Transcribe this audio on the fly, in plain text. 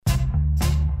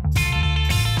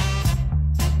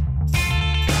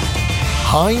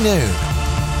High noon.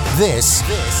 This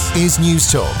is News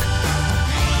Talk.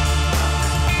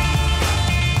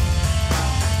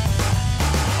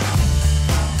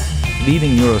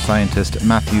 Leading neuroscientist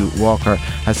Matthew Walker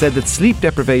has said that sleep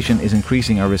deprivation is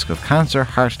increasing our risk of cancer,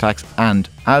 heart attacks and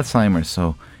Alzheimer's.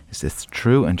 So is this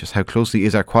true, and just how closely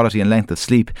is our quality and length of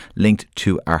sleep linked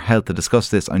to our health? To discuss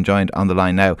this, I'm joined on the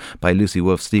line now by Lucy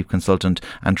Wolfe, sleep consultant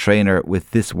and trainer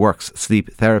with This Works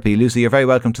Sleep Therapy. Lucy, you're very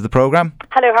welcome to the programme.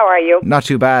 Hello, how are you? Not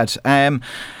too bad.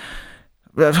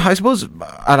 I suppose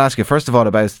I'll ask you first of all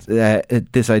about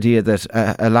this idea that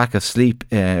a lack of sleep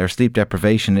or sleep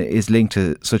deprivation is linked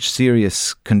to such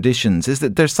serious conditions. Is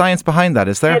that there's science behind that?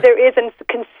 Is there? Yeah, there is, and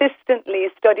consistently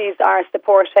studies are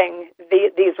supporting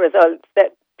these results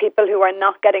that people who are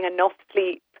not getting enough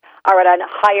sleep are at a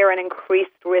higher and increased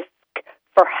risk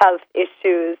for health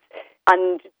issues,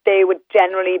 and they would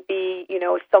generally be,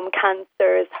 some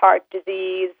cancers, heart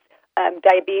disease,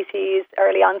 diabetes,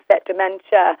 early onset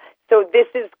dementia. So this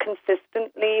is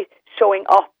consistently showing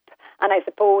up, and I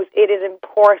suppose it is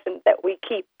important that we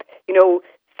keep,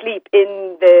 sleep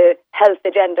in the health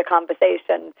agenda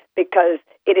conversation, because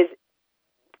it is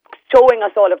showing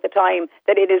us all of the time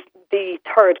that it is the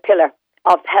third pillar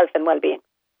of health and well-being.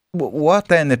 What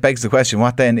then, it begs the question,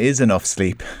 what then is enough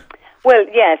sleep? Well,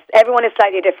 yes, everyone is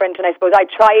slightly different, and I suppose I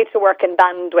try to work in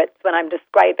bandwidth when I'm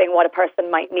describing what a person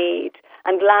might need.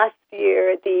 And last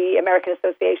year, the American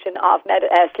Association of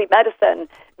Sleep Medicine,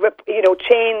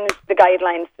 changed the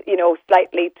guidelines,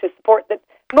 slightly to support that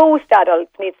most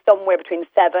adults need somewhere between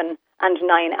 7 and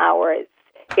 9 hours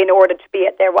in order to be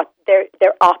at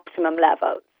their optimum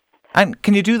levels. And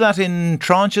can you do that in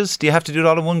tranches? Do you have to do it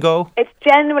all in one go? It's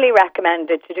generally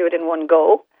recommended to do it in one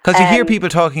go. Because you hear people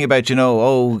talking about,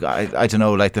 I don't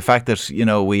know, like the fact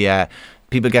that,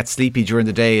 people get sleepy during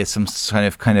the day is some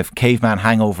kind of caveman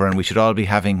hangover, and we should all be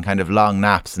having kind of long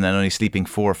naps and then only sleeping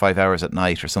 4 or 5 hours at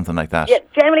night or something like that. Yeah,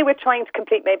 generally we're trying to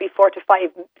complete maybe 4 to 5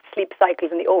 sleep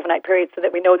cycles in the overnight period, so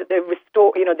that we know that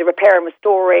the repair and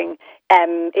restoring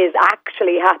is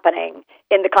actually happening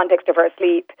in the context of our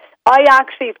sleep. I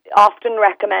actually often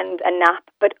recommend a nap,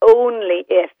 but only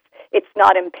if it's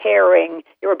not impairing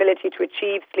your ability to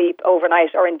achieve sleep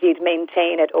overnight or indeed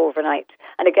maintain it overnight.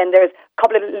 And again, there's a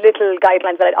couple of little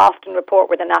guidelines that I'd often report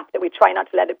with a nap, that we try not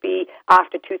to let it be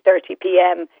after 2:30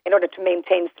 p.m. in order to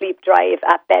maintain sleep drive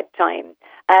at bedtime.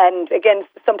 And again,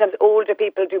 sometimes older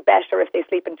people do better if they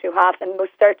sleep in 2 halves, and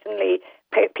most certainly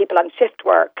people on shift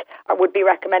work would be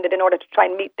recommended in order to try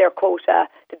and meet their quota,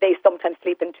 that they sometimes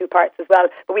sleep in 2 parts as well.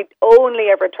 But we only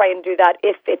ever try and do that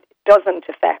if it doesn't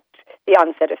affect the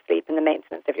onset of sleep and the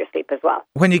maintenance of your sleep as well.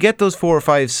 When you get those 4 or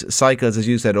 5 cycles, as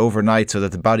you said, overnight, so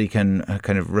that the body can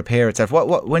kind of repair itself,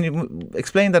 when you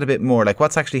explain that a bit more, like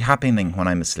what's actually happening when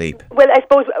I'm asleep? Well, I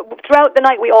suppose throughout the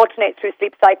night we alternate through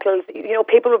sleep cycles.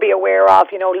 People will be aware of,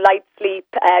 light sleep,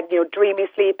 dreamy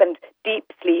sleep and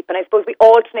deep sleep. And I suppose we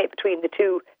alternate between the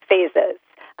 2 phases.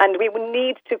 And we would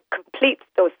need to complete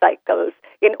those cycles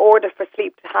in order for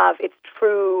sleep to have its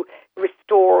true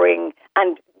restoring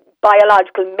and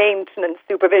biological maintenance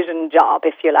supervision job,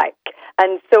 if you like.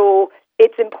 And so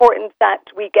it's important that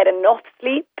we get enough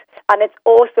sleep, and it's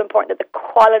also important that the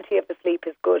quality of the sleep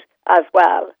is good as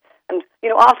well. And,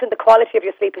 often the quality of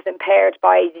your sleep is impaired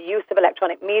by the use of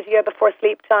electronic media before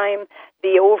sleep time,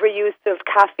 the overuse of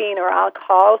caffeine or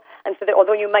alcohol. And so that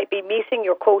although you might be meeting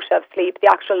your quota of sleep,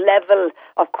 the actual level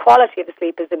of quality of the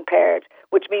sleep is impaired,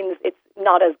 which means it's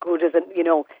not as good as,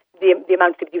 the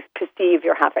amount that you perceive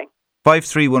you're having.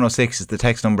 53106 is the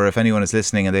text number. If anyone is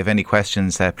listening and they have any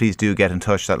questions, please do get in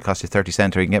touch. That'll cost you 30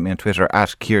 cents, or you can get me on Twitter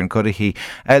at Kieran Cuddihy.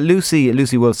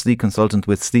 Lucy Wolfe, sleep consultant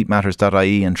with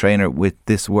sleepmatters.ie and trainer with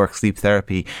This Works Sleep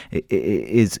Therapy,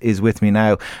 is with me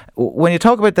now. When you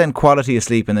talk about then quality of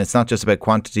sleep, and it's not just about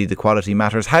quantity, the quality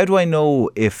matters, how do I know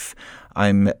if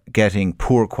I'm getting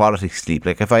poor quality sleep?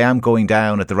 Like if I am going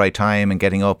down at the right time and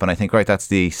getting up and I think, right, that's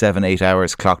the 7-8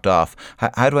 hours clocked off,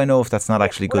 how do I know if that's not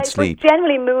actually good sleep?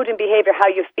 Generally mood and behaviour, how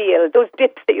you feel, those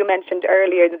dips that you mentioned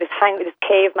earlier, this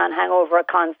caveman hangover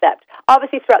concept.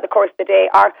 Obviously throughout the course of the day,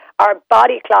 our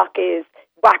body clock is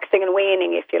waxing and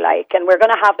waning, if you like, and we're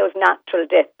going to have those natural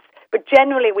dips. But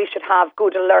generally we should have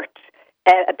good alert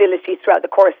ability throughout the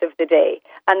course of the day,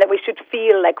 and that we should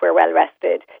feel like we're well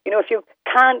rested. If you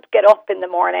can't get up in the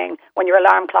morning when your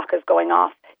alarm clock is going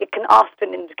off, it can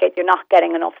often indicate you're not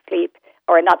getting enough sleep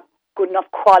or not good enough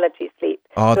quality sleep.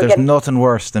 Oh, so there's nothing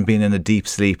worse than being in a deep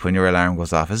sleep when your alarm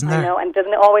goes off, isn't there? I know, and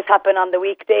doesn't it always happen on the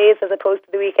weekdays as opposed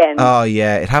to the weekends? Oh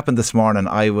yeah, it happened this morning.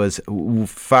 I was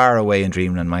far away in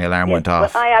dreamland, my alarm went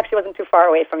off. Well, I actually wasn't too far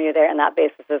away from you there on that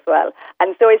basis as well.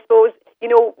 And so I suppose,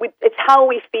 it's how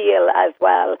we feel as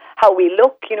well, how we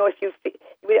look. If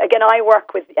again, I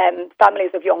work with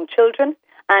families of young children,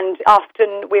 and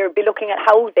often we'll be looking at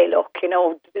how they look,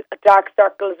 dark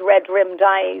circles, red-rimmed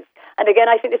eyes. And again,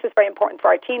 I think this is very important for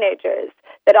our teenagers,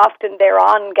 that often they're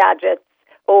on gadgets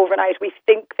overnight. We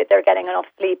think that they're getting enough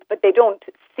sleep, but they don't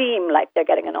seem like they're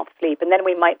getting enough sleep. And then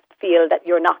we might feel that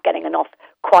you're not getting enough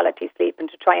quality sleep, and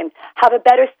to try and have a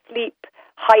better sleep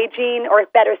hygiene or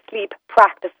better sleep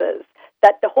practices.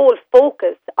 That the whole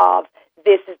focus of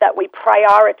this is that we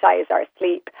prioritize our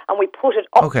sleep and we put it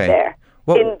up there.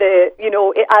 In the,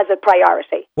 as a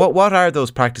priority. What are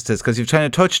those practices? Because you've kind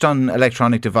of touched on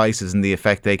electronic devices and the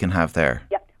effect they can have there.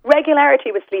 Yeah.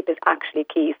 Regularity with sleep is actually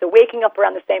key. So waking up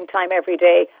around the same time every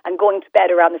day and going to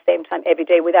bed around the same time every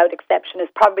day without exception is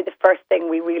probably the first thing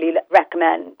we really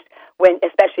recommend,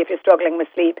 especially if you're struggling with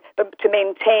sleep, but to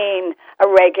maintain a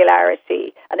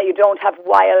regularity and that you don't have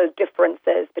wild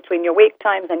differences between your wake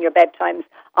times and your bedtimes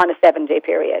on a 7-day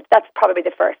period. That's probably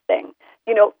the first thing.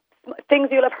 Things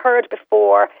you'll have heard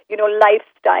before,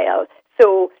 lifestyle.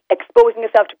 So exposing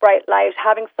yourself to bright light,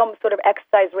 having some sort of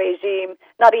exercise regime,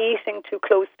 not eating too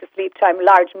close to sleep time,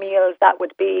 large meals that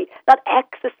would be, not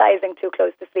exercising too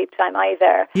close to sleep time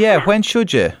either. Yeah, when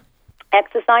should you?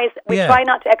 Exercise. We try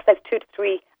not to exercise 2 to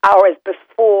 3 hours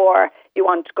before you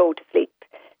want to go to sleep.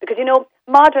 Because,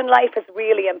 modern life has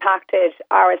really impacted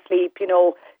our sleep,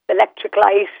 electric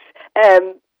light,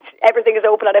 everything is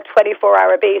open on a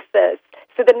 24-hour basis.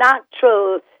 So the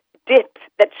natural dip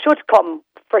that should come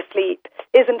for sleep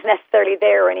isn't necessarily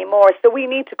there anymore. So we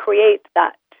need to create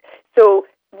that. So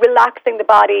relaxing the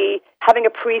body, having a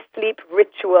pre-sleep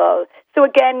ritual. So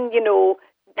again,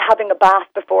 having a bath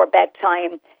before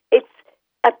bedtime.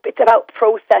 It's about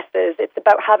processes. It's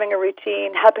about having a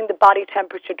routine, helping the body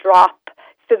temperature drop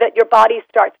so that your body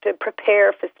starts to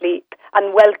prepare for sleep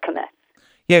and welcome it.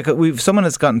 Yeah, someone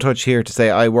has got in touch here to say,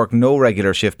 I work no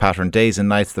regular shift pattern, days and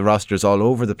nights, the roster's all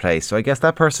over the place. So I guess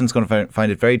that person's going to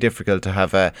find it very difficult to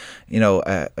have a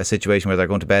situation where they're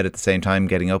going to bed at the same time,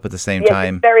 getting up at the same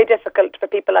time. It's very difficult for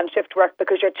people on shift work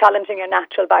because you're challenging your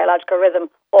natural biological rhythm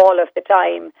all of the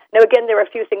time. Now, again, there are a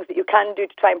few things that you can do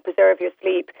to try and preserve your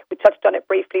sleep. We touched on it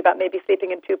briefly about maybe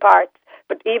sleeping in 2 parts.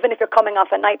 But even if you're coming off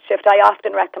a night shift, I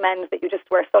often recommend that you just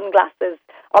wear sunglasses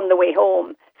on the way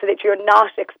home so that you're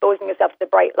not exposing yourself to the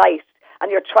bright light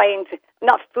and you're trying to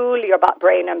not fool your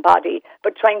brain and body,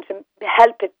 but trying to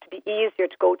help it to be easier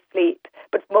to go to sleep.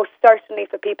 But most certainly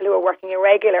for people who are working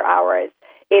irregular hours,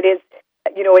 it is,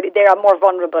 they are more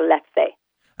vulnerable, let's say.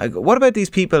 What about these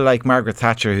people like Margaret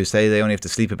Thatcher who say they only have to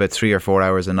sleep about 3 or 4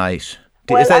 hours a night?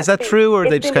 Well, is that true, or are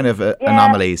they just kind of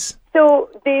anomalies? So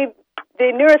the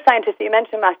neuroscientist that you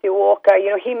mentioned, Matthew Walker,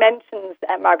 he mentions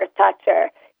Margaret Thatcher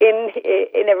in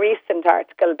a recent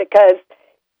article because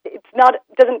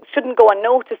shouldn't go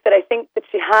unnoticed that I think that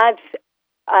she had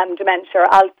dementia or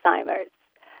Alzheimer's,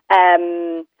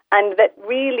 and that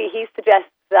really he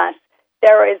suggests that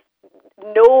there is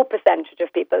no percentage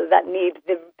of people that need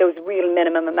those real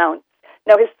minimum amounts.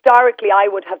 Now, historically, I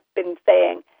would have been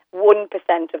saying 1%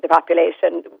 of the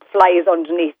population flies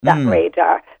underneath that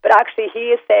radar, but actually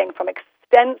he is saying from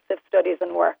extensive studies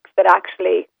and works that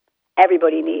actually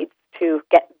everybody needs to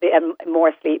get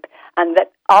more sleep, and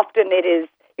that often it is,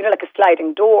 like a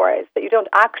sliding doors, that you don't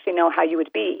actually know how you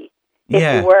would be if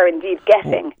you were indeed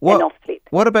getting enough sleep.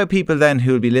 What about people then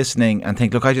who will be listening and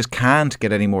think, look, I just can't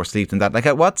get any more sleep than that? Like,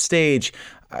 at what stage,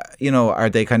 are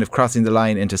they kind of crossing the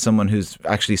line into someone who's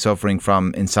actually suffering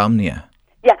from insomnia?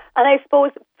 Yeah, and I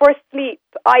suppose for sleep,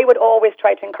 I would always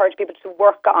try to encourage people to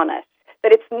work on it,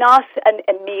 that it's not an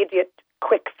immediate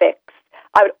quick fix.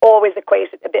 I would always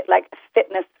equate it a bit like a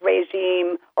fitness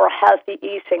regime or a healthy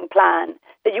eating plan,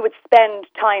 that you would spend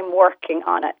time working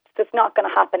on it. So it's not going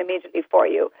to happen immediately for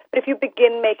you. But if you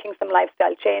begin making some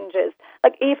lifestyle changes,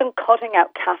 like even cutting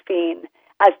out caffeine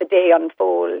as the day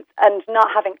unfolds and not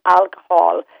having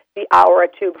alcohol the hour or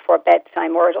two before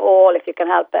bedtime or at all if you can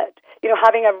help it.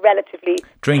 Having a relatively...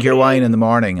 Drink your wine in the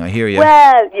morning, I hear you.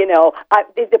 Well,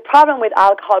 the problem with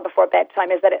alcohol before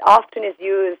bedtime is that it often is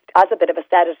used as a bit of a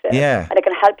sedative. Yeah. And it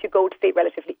can help you go to sleep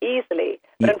relatively easily.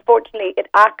 But unfortunately, it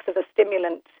acts as a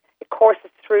stimulant. It courses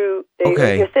through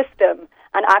your system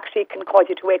and actually can cause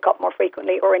you to wake up more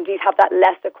frequently or indeed have that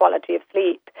lesser quality of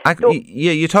sleep.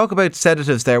 You talk about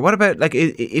sedatives there. What about, like,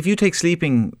 if you take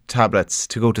sleeping tablets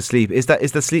to go to sleep, is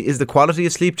the quality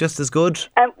of sleep just as good?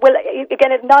 Well,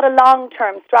 again, it's not a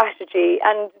long-term strategy,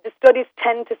 and the studies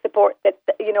tend to support that,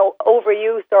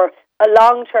 overuse or a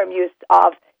long-term use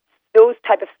of those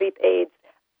type of sleep aids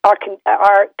are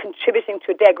contributing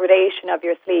to a degradation of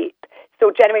your sleep.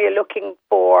 So generally you're looking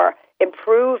for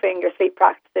improving your sleep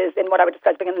practices in what I would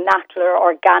describe as being a natural or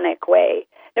organic way.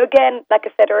 Now again, like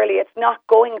I said earlier, it's not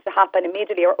going to happen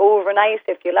immediately or overnight,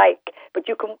 if you like, but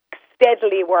you can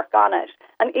steadily work on it.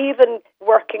 And even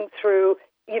working through,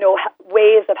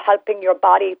 ways of helping your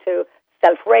body to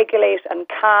self-regulate and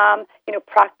calm,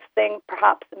 practicing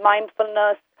perhaps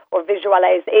mindfulness or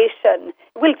visualization.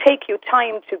 It will take you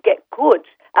time to get good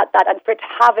at that and for it to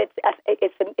have it's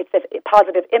a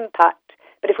positive impact.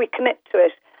 But if we commit to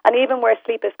it, and even where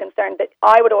sleep is concerned, that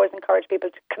I would always encourage people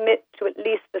to commit to at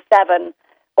least the 7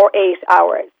 or 8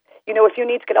 hours. If you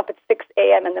need to get up at 6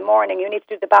 a.m. in the morning, you need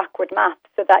to do the backward math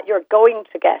so that you're going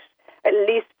to get at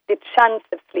least the chance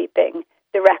of sleeping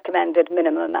the recommended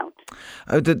minimum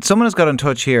amount. Someone has got in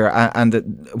touch here,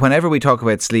 and whenever we talk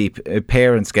about sleep,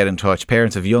 parents get in touch,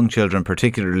 parents of young children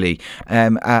particularly,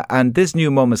 and this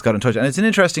new mum has got in touch, and it's an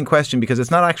interesting question because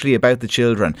it's not actually about the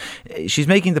children. She's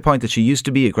making the point that she used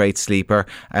to be a great sleeper.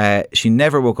 She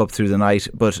never woke up through the night,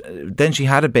 but then she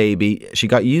had a baby. She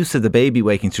got used to the baby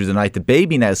waking through the night. The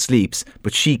baby now sleeps,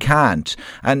 but she can't.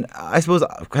 And I suppose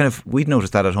we'd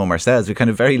noticed that at home ourselves. We're kind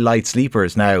of very light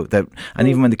sleepers now, and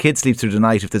even when the kids sleep through the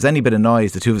night, if there's any bit of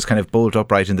noise, the two of us kind of bolt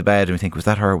upright in the bed and we think, was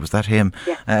that her? Was that him?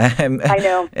 Yeah. I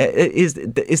know.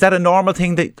 Is that a normal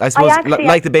thing that I suppose,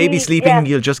 like the baby sleeping,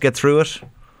 you'll just get through it?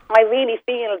 I really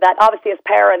feel that obviously as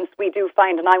parents we do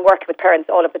find, and I'm working with parents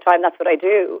all of the time, that's what I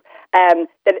do,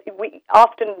 that we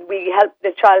help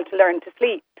the child to learn to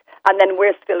sleep and then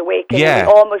we're still waking. Yeah. And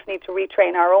we almost need to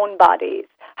retrain our own bodies.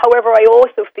 However, I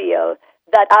also feel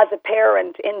that as a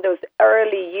parent in those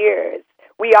early years,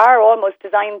 we are almost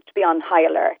designed to be on high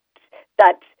alert,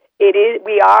 that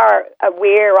we are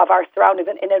aware of our surroundings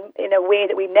in a way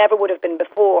that we never would have been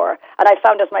before. And I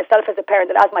found as myself as a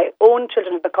parent that as my own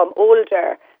children have become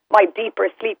older, my deeper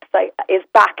sleep is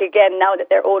back again now that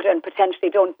they're older and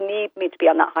potentially don't need me to be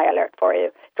on that high alert for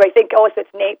you. So I think also it's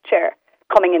nature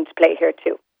coming into play here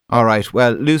too. All right.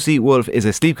 Well, Lucy Wolfe is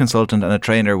a sleep consultant and a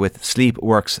trainer with Sleep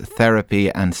Works Therapy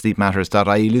and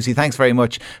sleepmatters.ie. Lucy, thanks very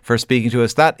much for speaking to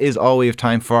us. That is all we have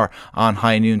time for on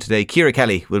High Noon today. Ciara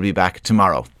Kelly will be back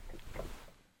tomorrow.